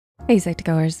Hey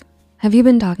Psych2Goers, have you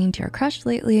been talking to your crush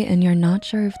lately and you're not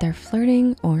sure if they're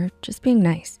flirting or just being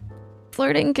nice?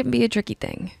 Flirting can be a tricky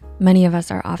thing. Many of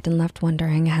us are often left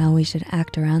wondering how we should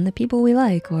act around the people we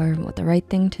like or what the right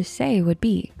thing to say would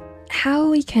be. How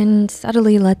we can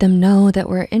subtly let them know that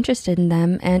we're interested in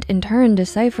them and in turn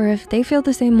decipher if they feel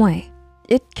the same way.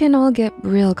 It can all get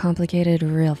real complicated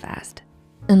real fast.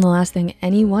 And the last thing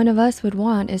any one of us would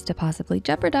want is to possibly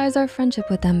jeopardize our friendship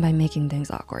with them by making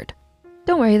things awkward.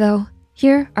 Don't worry though,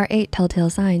 here are 8 telltale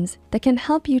signs that can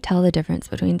help you tell the difference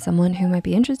between someone who might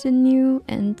be interested in you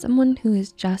and someone who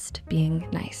is just being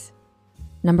nice.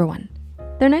 Number 1,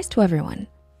 they're nice to everyone.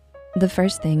 The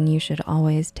first thing you should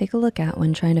always take a look at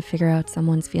when trying to figure out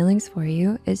someone's feelings for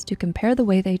you is to compare the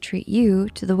way they treat you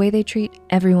to the way they treat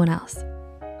everyone else.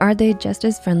 Are they just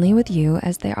as friendly with you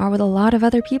as they are with a lot of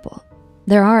other people?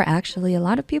 There are actually a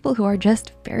lot of people who are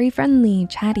just very friendly,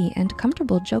 chatty, and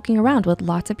comfortable joking around with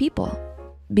lots of people.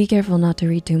 Be careful not to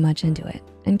read too much into it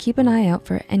and keep an eye out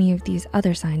for any of these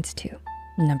other signs too.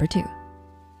 Number 2,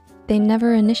 they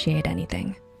never initiate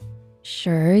anything.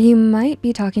 Sure, you might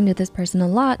be talking to this person a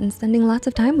lot and spending lots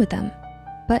of time with them,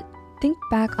 but think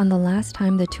back on the last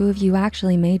time the two of you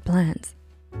actually made plans.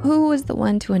 Who was the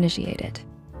one to initiate it?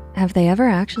 Have they ever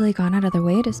actually gone out of their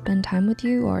way to spend time with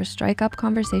you or strike up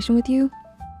conversation with you?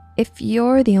 If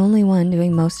you're the only one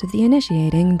doing most of the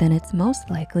initiating, then it's most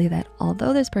likely that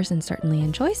although this person certainly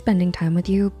enjoys spending time with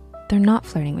you, they're not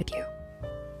flirting with you.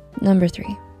 Number 3,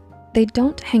 they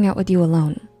don't hang out with you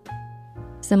alone.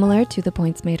 Similar to the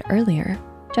points made earlier,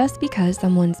 just because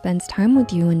someone spends time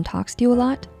with you and talks to you a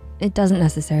lot, it doesn't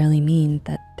necessarily mean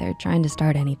that they're trying to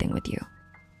start anything with you,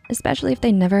 especially if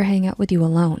they never hang out with you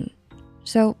alone.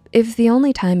 So if the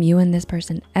only time you and this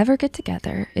person ever get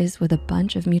together is with a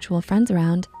bunch of mutual friends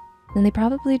around, then they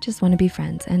probably just wanna be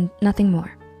friends and nothing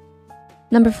more.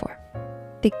 Number 4,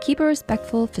 they keep a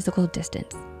respectful physical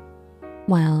distance.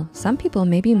 While some people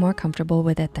may be more comfortable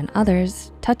with it than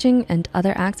others, touching and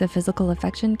other acts of physical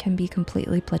affection can be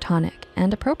completely platonic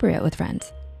and appropriate with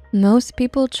friends. Most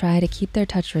people try to keep their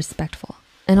touch respectful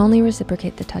and only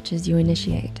reciprocate the touches you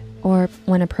initiate, or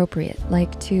when appropriate,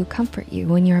 like to comfort you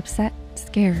when you're upset,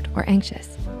 scared, or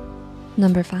anxious.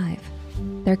 Number 5,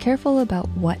 they're careful about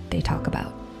what they talk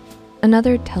about.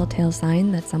 Another telltale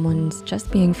sign that someone's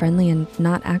just being friendly and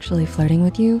not actually flirting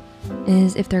with you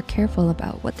is if they're careful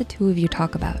about what the two of you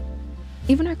talk about.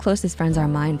 Even our closest friends are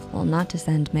mindful not to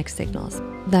send mixed signals.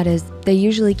 That is, they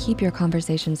usually keep your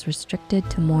conversations restricted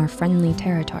to more friendly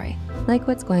territory, like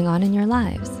what's going on in your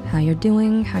lives, how you're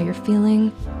doing, how you're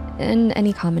feeling, and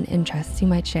any common interests you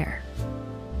might share.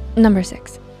 Number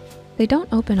 6, they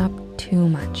don't open up too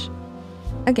much.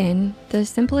 Again, the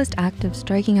simplest act of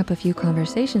striking up a few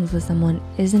conversations with someone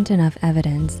isn't enough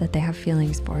evidence that they have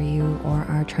feelings for you or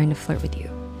are trying to flirt with you,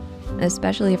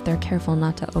 especially if they're careful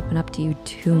not to open up to you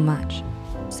too much.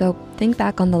 So think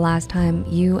back on the last time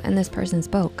you and this person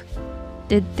spoke.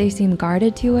 Did they seem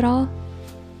guarded to you at all?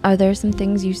 Are there some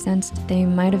things you sensed they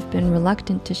might have been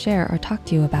reluctant to share or talk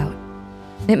to you about?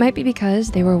 It might be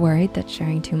because they were worried that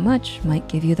sharing too much might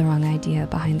give you the wrong idea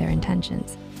behind their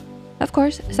intentions. Of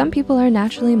course, some people are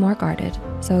naturally more guarded,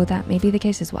 so that may be the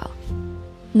case as well.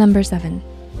 Number 7,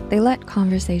 they let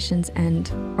conversations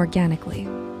end organically.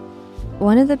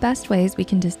 One of the best ways we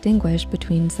can distinguish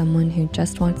between someone who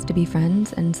just wants to be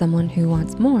friends and someone who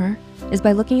wants more is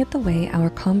by looking at the way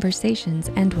our conversations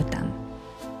end with them.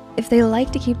 If they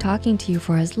like to keep talking to you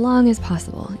for as long as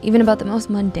possible, even about the most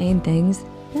mundane things,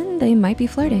 then they might be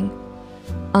flirting.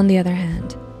 On the other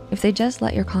hand, if they just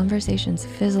let your conversations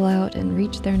fizzle out and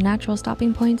reach their natural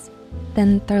stopping points,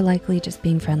 then they're likely just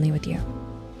being friendly with you.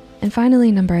 And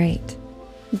finally, number 8,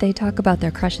 they talk about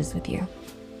their crushes with you.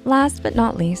 Last but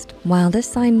not least, while this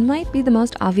sign might be the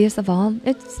most obvious of all,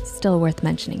 it's still worth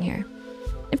mentioning here.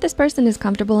 If this person is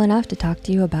comfortable enough to talk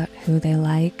to you about who they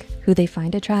like, who they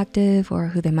find attractive, or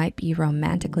who they might be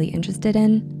romantically interested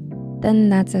in, then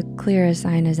that's a clear a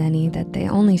sign as any that they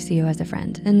only see you as a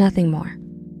friend and nothing more.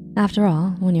 After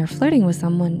all, when you're flirting with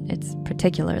someone, it's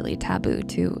particularly taboo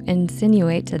to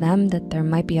insinuate to them that there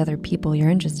might be other people you're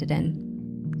interested in,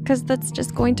 because that's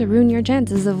just going to ruin your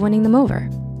chances of winning them over.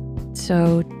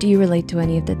 So do you relate to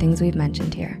any of the things we've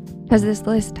mentioned here? Has this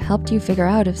list helped you figure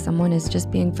out if someone is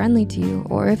just being friendly to you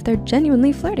or if they're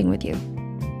genuinely flirting with you?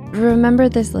 Remember,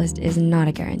 this list is not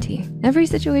a guarantee. Every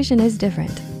situation is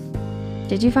different.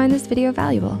 Did you find this video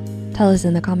valuable? Tell us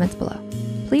in the comments below.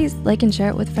 Please like and share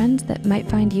it with friends that might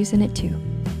find use in it too.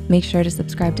 Make sure to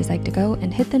subscribe to Psych2Go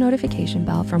and hit the notification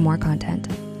bell for more content.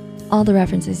 All the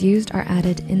references used are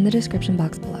added in the description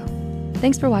box below.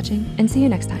 Thanks for watching and see you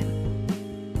next time.